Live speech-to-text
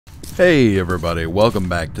Hey everybody, welcome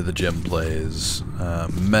back to the Jim Plays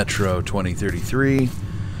Metro 2033.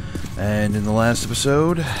 And in the last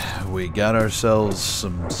episode, we got ourselves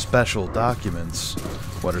some special documents,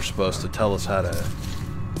 what are supposed to tell us how to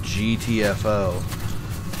GTFO.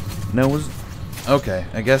 No, okay,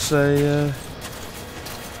 I guess alright,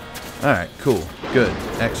 cool, good,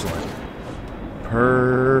 excellent.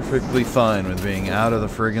 Perfectly fine with being out of the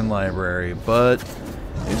friggin' library, but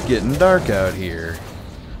it's getting dark out here.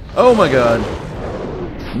 Oh my god.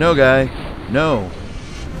 No, guy. No.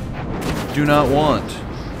 Do not want.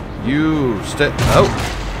 You stay. Oh.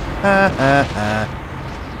 Ha ha ha.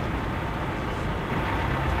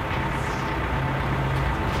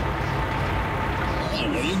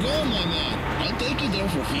 Oh, where you going, my man? I'll take you there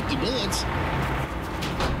for 50 bullets.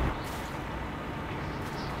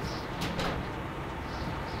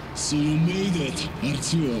 So you made it,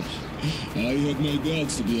 Artyom. I had my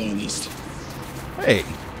doubts, to be honest. Hey.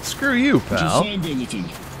 Screw you, pal. Did you find anything?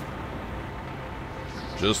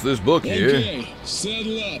 Just this book here. Okay,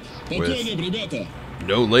 saddle up. Спокойно, ребята.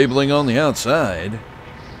 No labeling on the outside.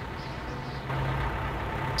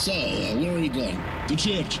 So, where are we going? To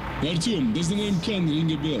church. Artyom, does the name Khan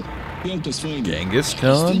ring a bell? Help us find it. Genghis I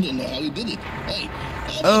still Khan? don't know how he did it. Hey,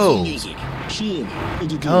 how about Oh. some music? Sure.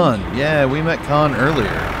 Put it Khan. on. Yeah, we met Khan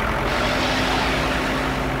earlier.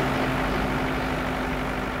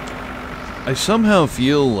 I somehow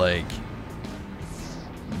feel like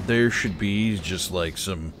there should be just like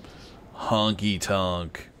some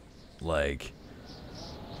honky-tonk, like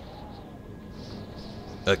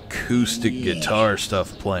acoustic guitar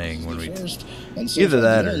stuff playing when we... First, and so Either far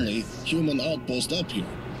that the or... only human outpost up here.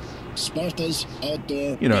 Sparta's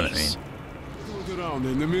outdoor You know what I base. mean. Look around.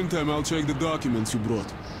 In the meantime, I'll check the documents you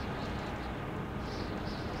brought.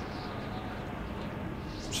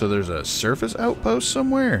 So there's a surface outpost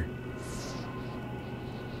somewhere?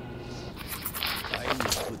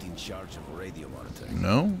 Charge of radio monitoring.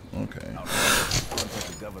 No? Okay. Contact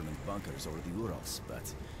the government bunkers over the Urals,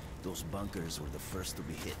 but those bunkers were the first to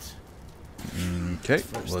be hit. Okay,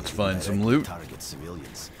 First, let's they find some directly loot. Target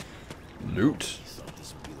civilians. Loot? Thought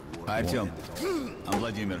this would be the war. Artyom, I'm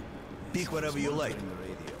Vladimir. Pick whatever you like. On the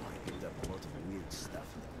radio, I picked up a lot of weird stuff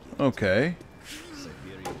in the beginning. Okay.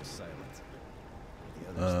 Siberia was silent.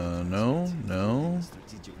 The others No, no,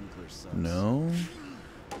 strategic nuclear subs. no.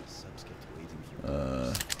 Subs kept waiting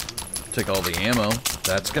for Take all the ammo.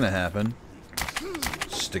 That's gonna happen.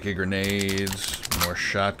 Sticky grenades, more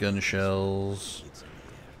shotgun shells.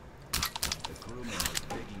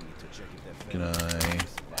 Can I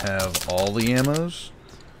have all the ammos?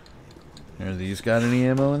 Are these got any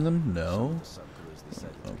ammo in them? No.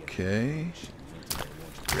 Okay.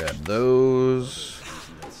 Grab those.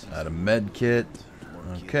 Out of med kit.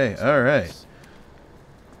 Okay, alright.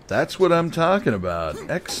 That's what I'm talking about.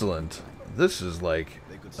 Excellent. This is like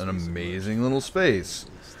an amazing little space.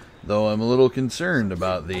 Though I'm a little concerned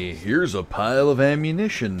about the here's a pile of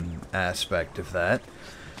ammunition aspect of that.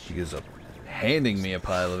 Because handing me a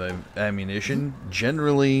pile of ammunition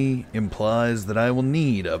generally implies that I will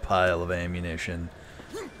need a pile of ammunition.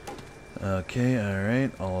 Okay,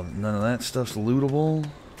 alright. None of that stuff's lootable.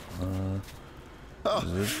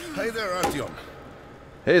 Hey there, Artyom.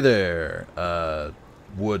 Hey there,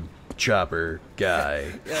 wood chopper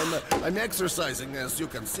guy. I'm exercising, as you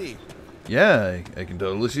can see. Yeah, I can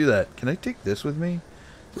totally see that. Can I take this with me?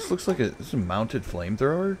 This looks like this is a mounted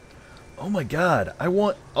flamethrower. Oh my god, I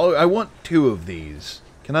want two of these.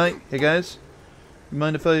 Can I? Hey guys, you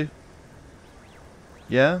mind if I?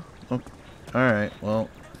 Yeah. Oh, all right. Well,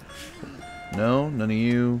 no, none of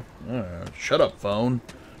you. Shut up, phone.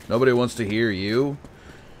 Nobody wants to hear you.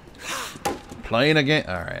 Playing a game.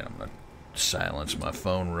 All right, I'm gonna silence my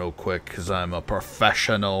phone real quick because I'm a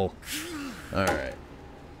professional. Alright.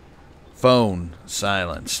 Phone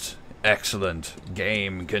silenced. Excellent.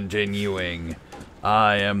 Game continuing.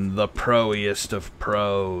 I am the proiest of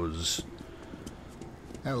pros.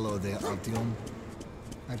 Hello there, Artyom.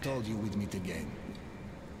 I told you we'd meet again.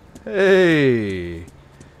 Hey.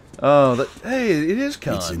 Oh, hey, it is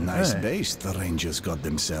Khan. It's a nice Hey. base the Rangers got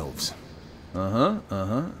themselves. And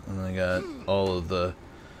they got all of the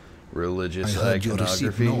religious I heard you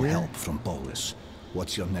received iconography no here. help from Polis.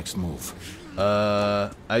 What's your next move?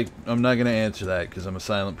 I'm not gonna answer that because I'm a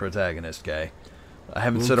silent protagonist guy. I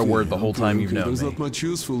haven't said a word the whole time you've known There's me. not much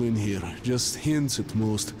useful in here, just hints at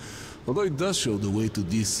most. Although it does show the way to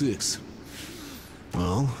D6.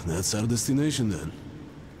 Well, that's our destination then.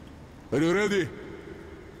 Are you ready?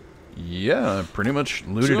 Yeah, I pretty much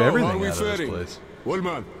looted So, everything are we out of this faring? place.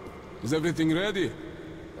 Wallman, is everything ready?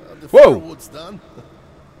 The Whoa! firewood's done.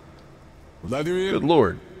 Vladimir? Good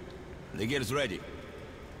lord. The gear's ready.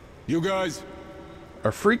 You guys,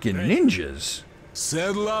 are freaking ninjas.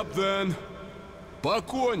 saddle up then. По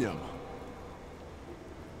коням.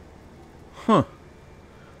 Huh.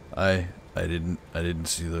 I didn't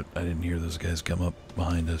see that. I didn't hear those guys come up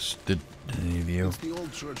behind us. Did any of you? It's the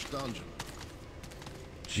old church dungeon.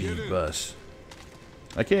 Gee, bus.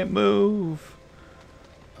 I can't move.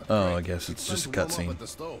 Oh, I guess it's just a Time to warm up cutscene. at the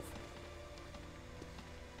stove.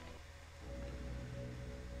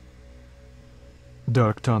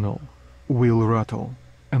 Dark tunnel, wheel rattle,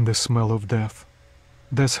 and the smell of death.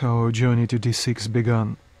 That's how our journey to D6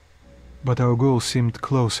 began. But our goal seemed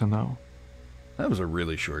closer now. That was a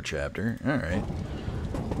really short chapter. Alright.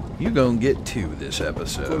 You gonna get 2 this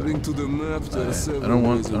episode. According to the map, there are I several don't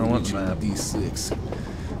want- ways I don't of want the reaching map. D6.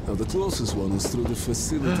 Now the closest one is through the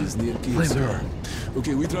facilities near Kielsk. Flamethrower.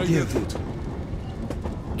 Okay, we tried Give. that route.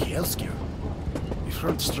 Kielsk? We've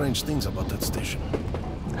heard strange things about that station.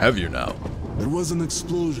 Have you now? There was an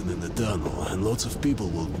explosion in the tunnel, and lots of people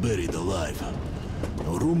were buried alive.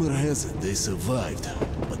 Now, rumor has it they survived,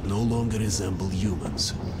 but no longer resemble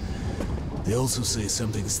humans. They also say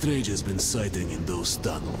something strange has been sighting in those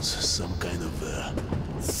tunnels. Some kind of,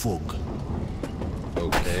 fog.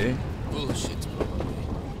 Okay. Bullshit, probably.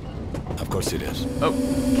 Of course it is. Oh,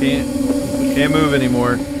 can't move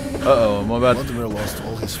anymore. Uh-oh, I'm about to Vladimir lost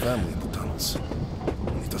all his family in the tunnels.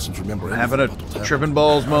 He doesn't remember anything having a about what happened. tripping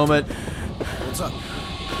balls moment. What's up?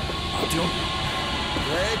 Artyom?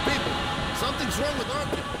 Hey, people! Something's wrong with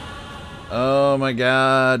Artyom! Oh my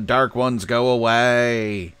god, dark ones go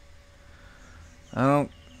away. I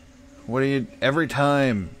don't... What do you... Every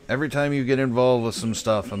time you get involved with some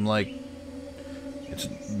stuff, I'm like... It's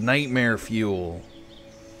nightmare fuel.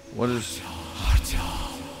 What is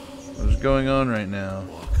going on right now?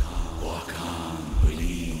 Walk on,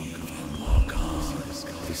 believe, walk on.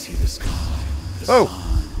 To see the sky, the Oh!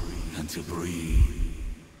 sun, and to breathe.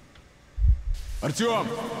 Artyom!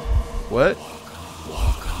 What?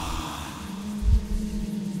 Walk on,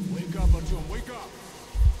 Wake up, Artyom, wake up!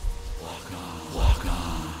 walk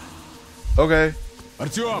on. Okay.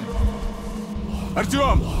 Artyom!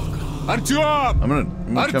 Artyom! Artyom! I'm gonna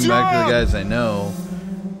come back to the guys I know.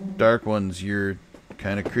 Dark ones, you're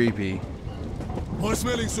kind of creepy. More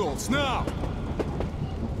smelling salts, now!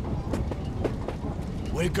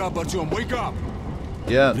 Wake up, Artyom, wake up!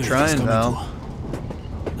 Yeah, I'm Great, trying, he's coming pal.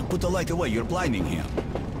 Put the light away, you're blinding him.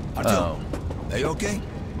 Artyom, Oh. are you okay?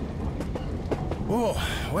 Oh,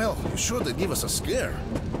 well, you sure did give us a scare.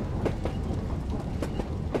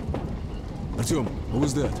 Artyom, what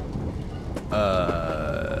was that?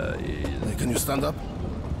 Hey, can you stand up?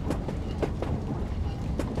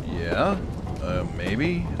 Yeah?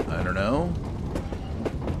 Maybe? I don't know.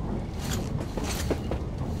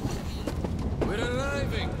 We're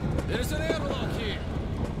arriving. There's an airlock here.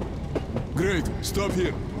 Great, stop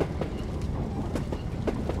here.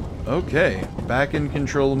 Okay, back in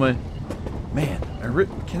control of my... Man,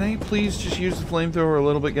 can I please just use the flamethrower a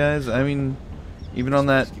little bit, guys? I mean, even on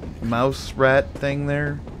that mouse rat thing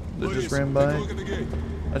there that just Boris, ran take a by. look at the gate.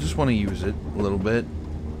 I just want to use it a little bit.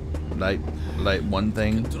 Light one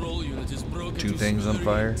thing, Control unit is broken 2 to things on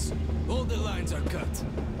fire. smithereens. All the lines are cut.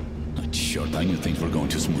 Short, I knew things were going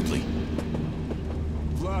too smoothly.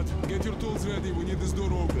 Vlad, get your tools ready, we need this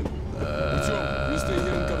door open. Artyom, you stay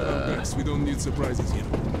here and cover our backs, we don't need surprises here.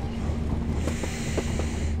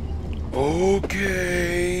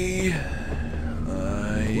 Okay.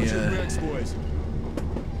 Watch your backs, boys.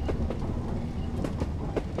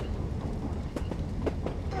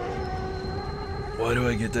 Why do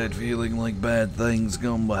I get that feeling like bad things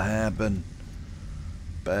gonna happen?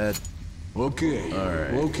 Bad. Okay.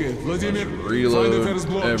 Alright. Okay, Vladimir, find the Reload first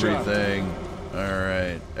block job. everything.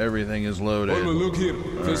 Alright, everything is loaded. Orman, look here.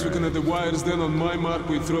 First we connect the wires, then on my mark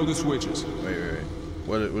we throw the switches. Wait.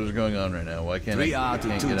 What is going on right now? Why can't I 3R to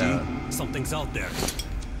can't get 2D. out? Something's out there.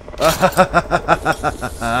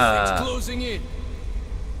 It's closing in.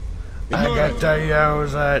 I got to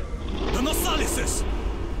use it. The Nosalysis!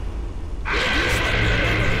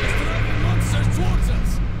 Monsters towards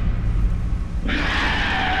us.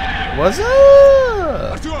 What's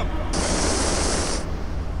up? Artyom!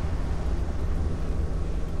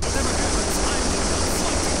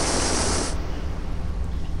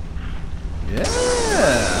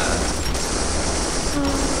 Yeah.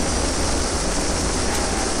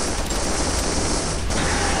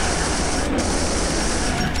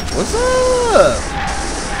 What's up?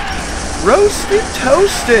 Roasted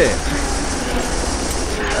toasted.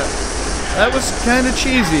 That was kind of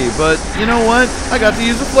cheesy, but you know what? I got to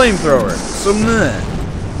use a flamethrower. So meh.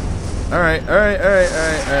 Alright.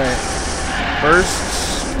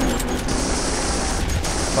 Bursts.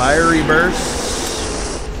 Fiery bursts.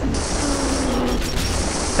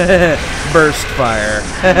 Burst fire.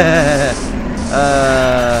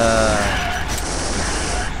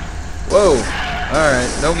 Whoa.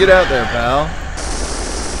 Alright, don't get out there, pal.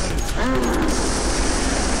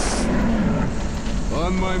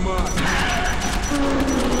 On my mark.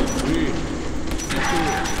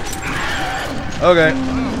 Okay.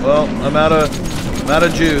 Well, I'm out of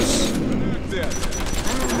juice.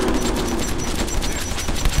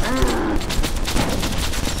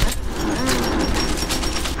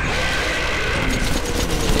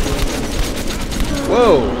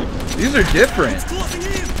 Whoa, these are different.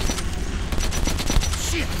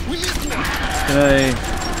 Can I...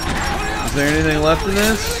 Is there anything left in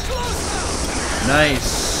this?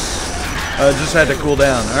 Nice. It just had to cool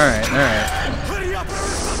down. Alright, alright. Hurry up or we're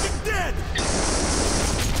fucking dead!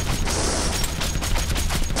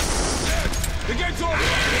 The gate's open.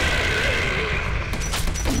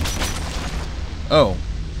 Oh.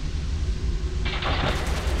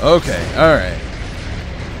 Okay, alright.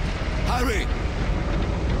 Hurry!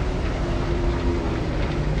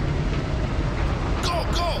 Go,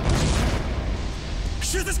 go!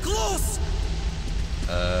 Shit is close!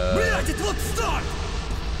 Блять, it won't start!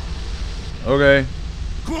 Okay.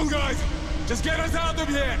 Come on, guys. Just get us out of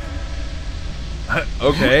here.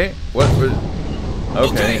 Okay. What?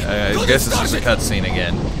 Okay, I guess it's just a cutscene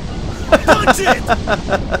again. Punch it!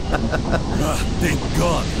 Thank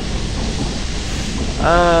God.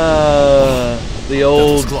 The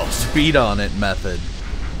old speed on it method.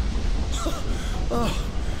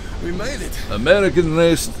 We made it.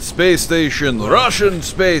 American-based space station, Russian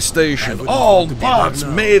space station, all parts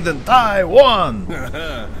made in Taiwan.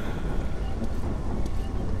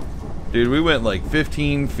 Dude, we went like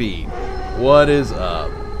 15 feet. What is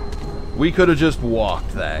up? We could have just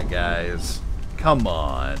walked that, guys. Come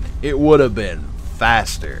on. It would have been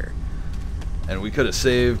faster. And we could have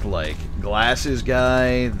saved, like, Glasses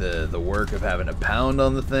Guy, the work of having to pound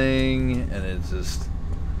on the thing. And it's just,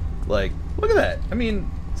 like, look at that. I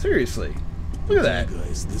mean, seriously. Look at that.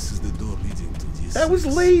 Guys, this is the door leading to this. That was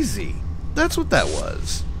lazy. That's what that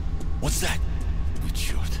was. What's that? Good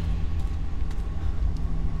shot.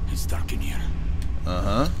 It's dark in here.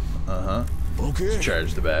 Uh-huh. Uh-huh. Okay.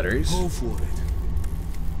 Charge the batteries. Go for it.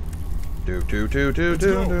 Do do do do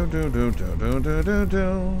do do do do do do do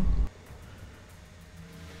do.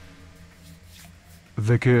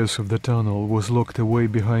 The chaos of the tunnel was locked away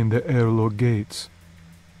behind the airlock gates.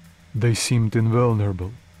 They seemed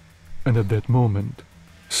invulnerable, and at that moment,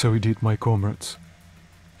 so did my comrades.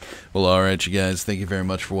 Well, alright, you guys, thank you very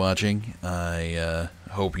much for watching. I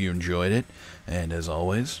hope you enjoyed it, and as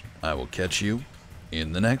always, I will catch you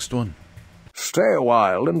in the next one. Stay a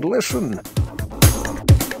while and listen.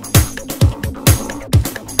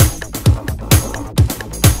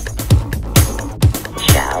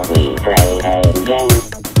 Shall we play a game?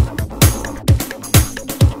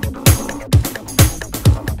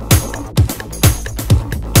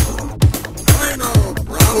 Final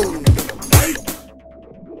round, fight!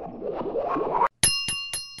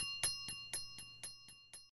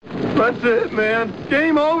 That's it, man.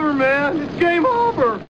 Game over, man. It's game over.